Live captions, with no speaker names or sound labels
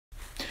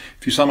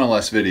If you saw my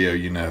last video,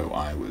 you know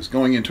I was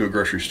going into a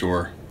grocery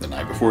store the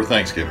night before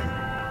Thanksgiving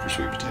for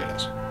sweet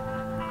potatoes.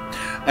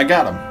 I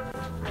got them.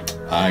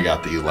 I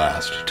got the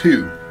last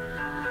two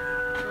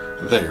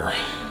there,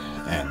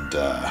 and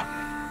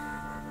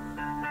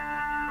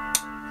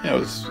yeah, it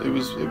was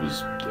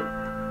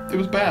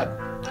bad.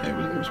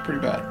 It was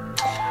pretty bad.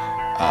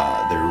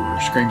 There were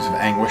screams of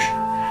anguish.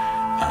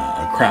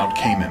 A crowd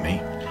came at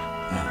me,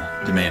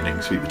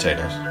 demanding sweet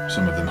potatoes.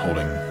 Some of them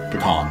holding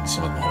pecans,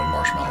 some of them holding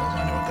marshmallows.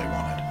 I know what they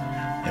wanted.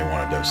 They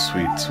wanted those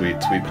sweet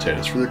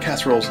potatoes for their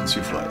casseroles and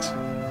souffles.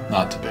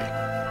 Not to be.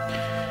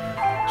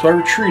 So I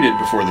retreated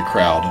before the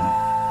crowd,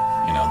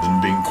 and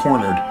then being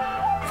cornered,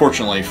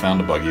 fortunately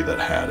found a buggy that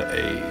had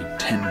a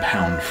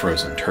 10-pound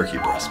frozen turkey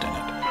breast in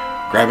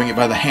it. Grabbing it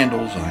by the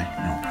handles,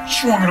 I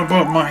swung it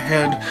above my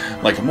head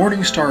like a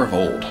morning star of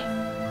old,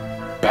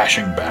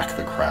 bashing back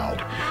the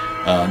crowd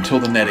until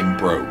the netting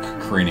broke,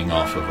 careening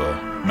off of a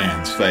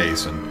man's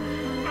face and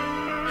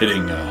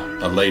hitting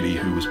a lady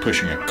who was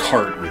pushing a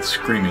cart with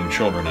screaming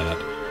children in it,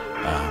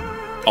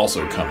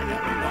 also coming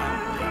at me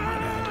violently, I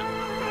might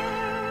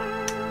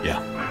add. Yeah,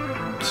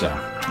 so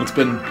it's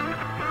been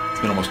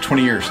almost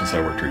 20 years since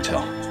I worked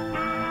retail.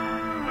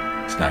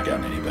 It's not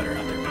gotten any better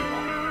out there,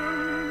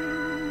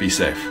 people. Be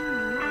safe.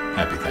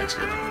 Happy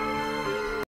Thanksgiving.